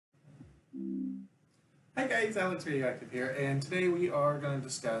Hi guys, Alex Radioactive here, and today we are going to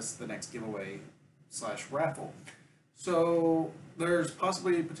discuss the next giveaway slash raffle. So there's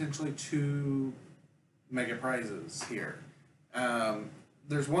possibly potentially two mega prizes here. Um,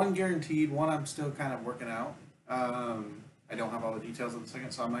 there's one guaranteed, one I'm still kind of working out. I don't have all the details of the second,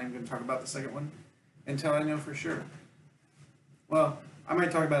 so I'm not even going to talk about the second one until I know for sure. Well, I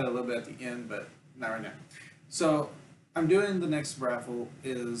might talk about it a little bit at the end, but not right now. So I'm doing the next raffle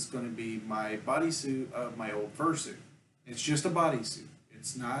is going to be my bodysuit of my old fursuit. It's just a bodysuit.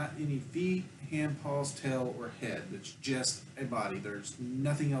 It's not any feet, hand, paws, tail, or head. It's just a body. There's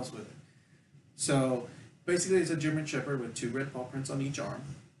nothing else with it. So basically, it's a German Shepherd with two red paw prints on each arm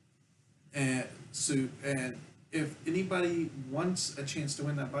and suit. And if anybody wants a chance to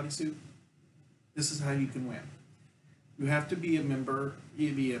win that bodysuit, this is how you can win. You have to be a member,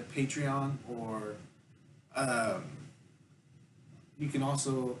 either be a Patreon or um, you can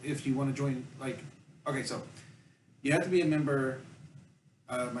also, if you want to join, okay, so you have to be a member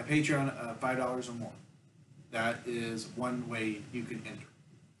of my Patreon of $5 or more. That is one way you can enter.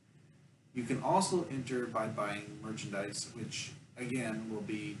 You can also enter by buying merchandise, which again will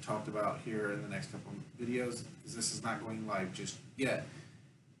be talked about here in the next couple of videos because this is not going live just yet.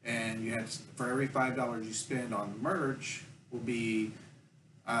 And you have to, for every $5 you spend on merch will be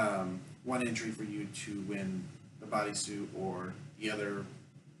one entry for you to win the bodysuit or the other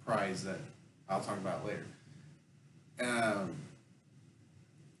prize that I'll talk about later. Um,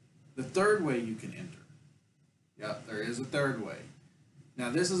 the third way you can enter. Yep, there is a third way.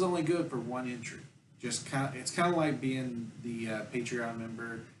 Now this is only good for one entry. It's kind of like being the Patreon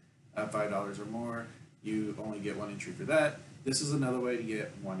member of $5 or more. You only get one entry for that. This is another way to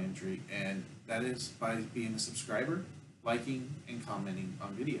get one entry, and that is by being a subscriber, liking, and commenting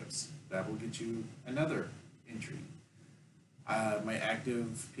on videos. That will get you another entry. My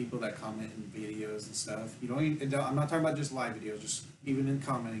active people that comment in videos and stuff. You don't even, I'm not talking about just live videos, just even in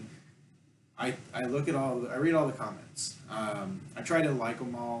commenting. I look at I read all the comments. I try to like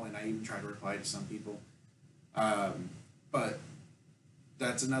them all, and I even try to reply to some people. But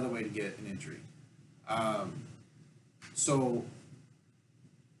that's another way to get an entry. So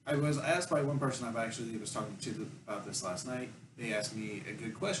I was asked by one person I've actually was talking to about this last night. They asked me a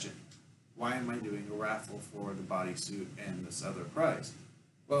good question. Why am I doing a raffle for the bodysuit and this other prize?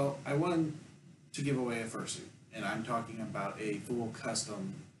 Well, I wanted to give away a fursuit, and I'm talking about a full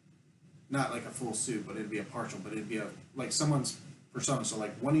custom, not like a full suit, but it'd be a partial, but it'd be like someone's persona. So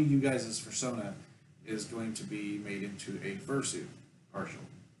like one of you guys' persona is going to be made into a fursuit partial,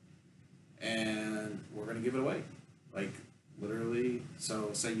 and we're gonna give it away. Like literally, so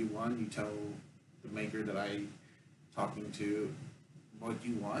say you won, you tell the maker that I talking to what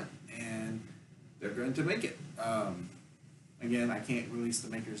you want, and they're going to make it. Again, I can't release the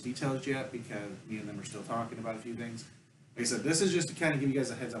maker's details yet because me and them are still talking about a few things. Like I said, this is just to kind of give you guys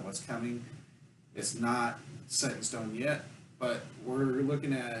a heads up what's coming. It's not set in stone yet, but we're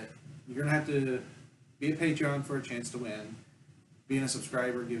looking at, you're going to have to be a Patreon for a chance to win. Being a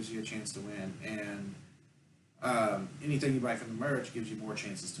subscriber gives you a chance to win, and anything you buy from the merch gives you more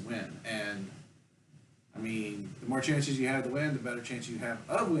chances to win. And I mean, the more chances you have to win, the better chance you have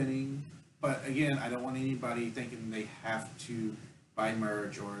of winning. But again, I don't want anybody thinking they have to buy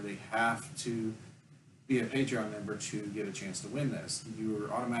merch or they have to be a Patreon member to get a chance to win this.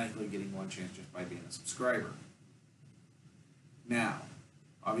 You're automatically getting one chance just by being a subscriber. Now,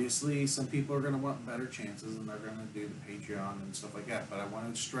 obviously, some people are going to want better chances and they're going to do the Patreon and stuff like that. But I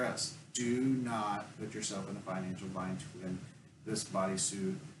want to stress, do not put yourself in a financial bind to win this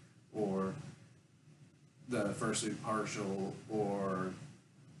bodysuit or the fursuit partial or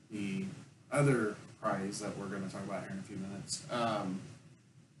the other prize that we're going to talk about here in a few minutes,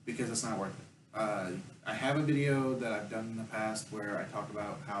 because it's not worth it. I have a video that I've done in the past where I talk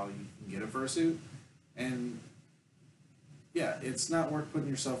about how you can get a fursuit, and yeah, it's not worth putting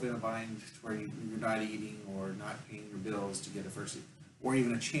yourself in a bind where you're not eating or not paying your bills to get a fursuit, or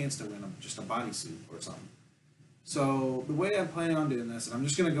even a chance to win just a bodysuit or something. So the way I'm planning on doing this, and I'm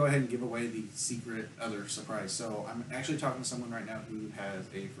just going to go ahead and give away the secret other surprise. So I'm actually talking to someone right now who has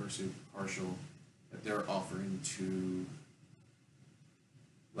a fursuit partial that they're offering to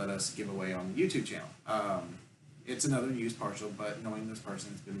let us give away on the YouTube channel. It's another used partial, but knowing this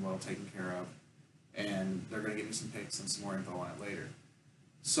person, it's been well taken care of, and they're going to give me some pics and some more info on it later.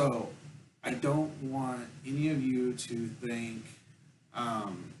 So I don't want any of you to think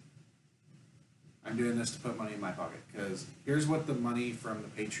I'm doing this to put money in my pocket, because here's what the money from the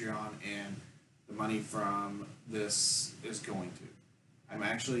Patreon and the money from this is going to. I'm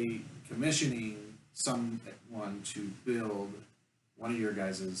actually commissioning someone to build one of your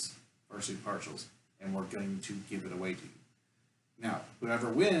guys' fursuit partials, and we're going to give it away to you. Now, whoever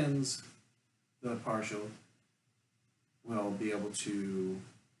wins the partial will be able to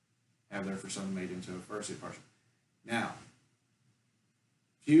have their fursuit made into a fursuit partial. Now,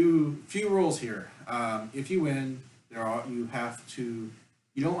 few rules here. If you win, you don't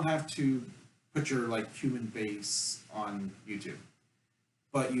have to put your like human face on YouTube,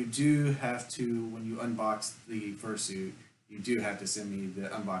 but you do have to, when you unbox the fursuit, you do have to send me the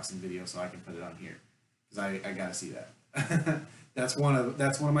unboxing video so I can put it on here, because I gotta see that. That's one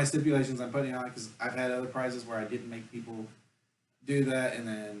of my stipulations I'm putting on, because I've had other prizes where I didn't make people do that, and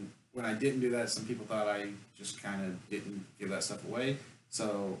then when I didn't do that, some people thought I just kind of didn't give that stuff away.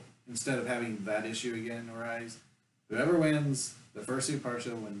 So instead of having that issue again arise, whoever wins the fursuit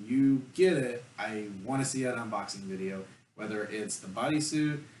partial, when you get it, I want to see an unboxing video, whether it's the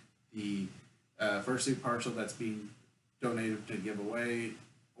bodysuit, the fursuit partial that's being donated to give away,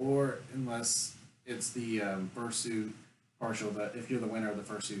 or unless it's the fursuit partial, that if you're the winner of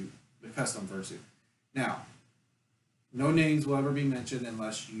the fursuit, the custom fursuit. Now, no names will ever be mentioned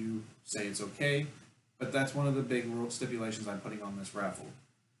unless you say it's okay, but that's one of the big rule stipulations I'm putting on this raffle.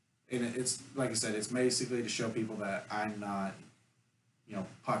 And it's, like I said, it's basically to show people that I'm not,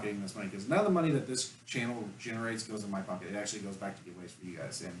 pocketing this money, because none of the money that this channel generates goes in my pocket. It actually goes back to giveaways for you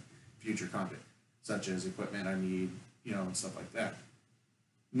guys and future content, such as equipment I need, and stuff like that.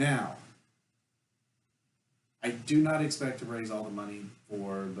 Now, I do not expect to raise all the money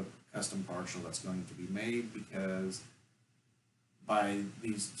for the custom partial that's going to be made, because by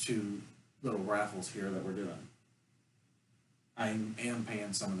these two little raffles here that we're doing, I am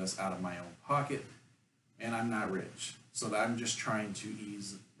paying some of this out of my own pocket, and I'm not rich. So that I'm just trying to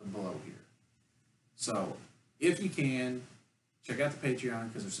ease the blow here. So if you can, check out the Patreon,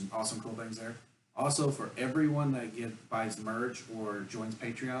 because there's some awesome cool things there. Also, for everyone that buys merch or joins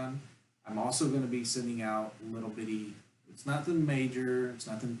Patreon, I'm also going to be sending out little bitty, it's nothing major, it's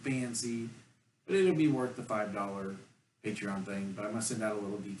nothing fancy, but it'll be worth the $5 Patreon thing. But I'm going to send out a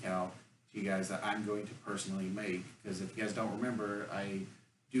little decal to you guys that I'm going to personally make, because if you guys don't remember, I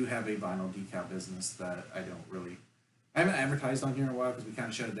do have a vinyl decal business that I haven't advertised on here in a while, because we kind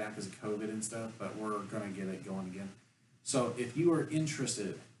of shut it down because of COVID and stuff, but we're going to get it going again. So if you are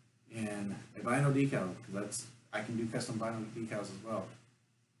interested in a vinyl decal, because I can do custom vinyl decals as well,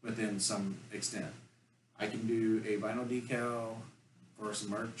 within some extent. I can do a vinyl decal for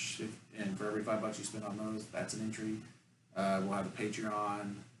some merch, and for every $5 you spend on those, that's an entry. We'll have a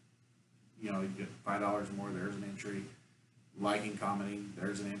Patreon, you get $5 or more, there's an entry. Liking, commenting,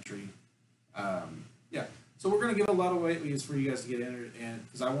 there's an entry. Yeah, so we're going to give a lot of ways for you guys to get entered, and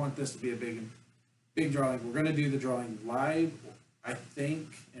because I want this to be a big drawing. We're going to do the drawing live, I think.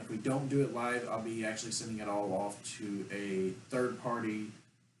 If we don't do it live, I'll be actually sending it all off to a third party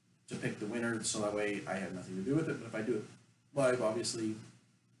to pick the winner, so that way I have nothing to do with it. But if I do it live, obviously,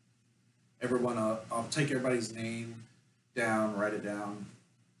 I'll take everybody's name down, write it down,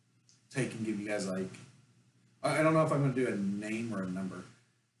 and give you guys I don't know if I'm going to do a name or a number.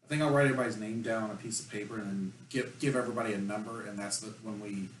 I think I'll write everybody's name down on a piece of paper and then give everybody a number, and that's when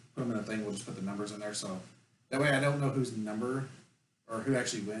we put them in a thing, we'll just put the numbers in there. So that way I don't know whose number or who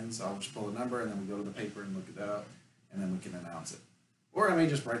actually wins. I'll just pull a number, and then we go to the paper and look it up, and then we can announce it. Or I may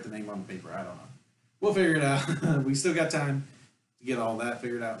just write the name on the paper. I don't know. We'll figure it out. We still got time to get all that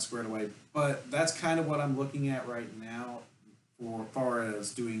figured out and squared away. But that's kind of what I'm looking at right now for far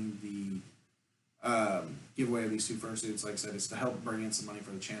as doing the giveaway of these two fursuits. Like I said, it's to help bring in some money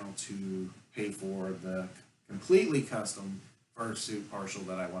for the channel to pay for the completely custom fursuit partial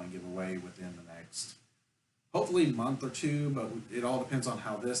that I want to give away within the next, hopefully, month or two. But it all depends on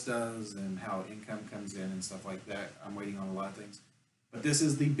how this does and how income comes in and stuff like that. I'm waiting on a lot of things. But this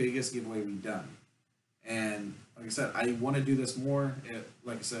is the biggest giveaway we've done. And like I said, I want to do this more.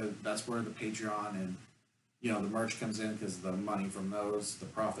 Like I said, that's where the Patreon and the merch comes in, because the money from those, the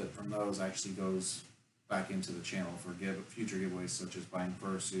profit from those actually goes back into the channel for future giveaways, such as buying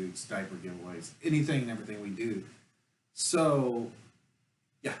fursuits, diaper giveaways, anything and everything we do. So,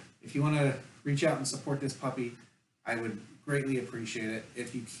 yeah, if you want to reach out and support this puppy, I would greatly appreciate it.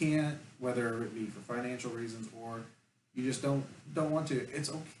 If you can't, whether it be for financial reasons or you just don't want to, it's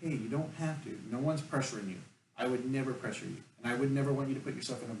okay. You don't have to. No one's pressuring you. I would never pressure you, and I would never want you to put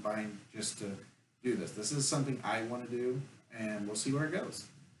yourself in a bind just to do this. This is something I want to do, and we'll see where it goes.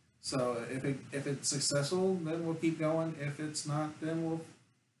 So if it's successful, then we'll keep going. If it's not, then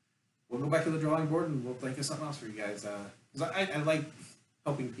we'll go back to the drawing board, and we'll think of something else for you guys. Because I like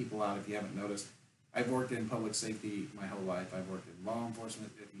helping people out. If you haven't noticed, I've worked in public safety my whole life. I've worked in law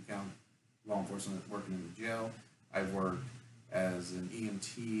enforcement, if you count law enforcement, working in the jail. I've worked as an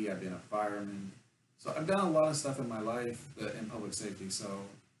EMT. I've been a fireman. So I've done a lot of stuff in my life in public safety, so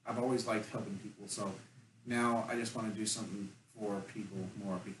I've always liked helping people. So now I just want to do something for people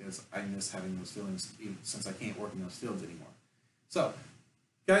more because I miss having those feelings since I can't work in those fields anymore. So,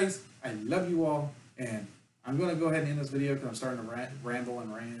 guys, I love you all, and I'm going to go ahead and end this video because I'm starting to ramble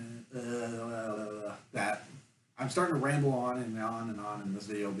and that. I'm starting to ramble on and on and on, and this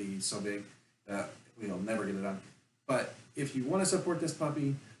video will be so big that we'll never get it done. But if you want to support this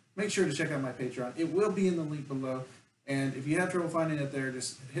puppy, make sure to check out my Patreon. It will be in the link below. And if you have trouble finding it there,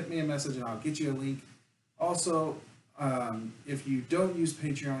 just hit me a message and I'll get you a link. Also, if you don't use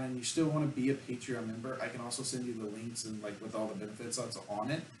Patreon and you still want to be a Patreon member, I can also send you the links and like with all the benefits that's on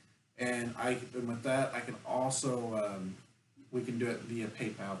it. And with that, I can also we can do it via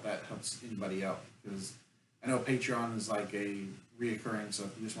PayPal if that helps anybody out, because I know Patreon is like a reoccurring. So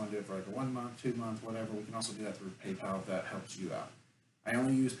if you just want to do it for like a 1 month, 2 month, whatever, we can also do that through PayPal if that helps you out. I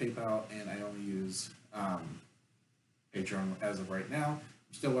only use PayPal and I only use Patreon as of right now.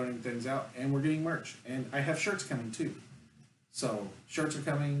 I'm still learning things out, and we're getting merch, and I have shirts coming too. So shirts are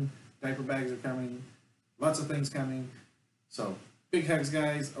coming, diaper bags are coming, lots of things coming. So big hugs,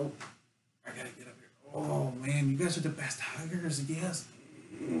 guys. Oh, I gotta get up here. Oh man, you guys are the best huggers. Yes,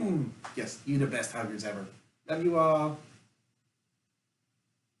 yes, you the best huggers ever. Love you all.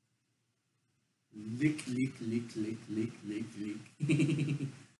 Lick, lick, lick, lick, lick, lick, lick.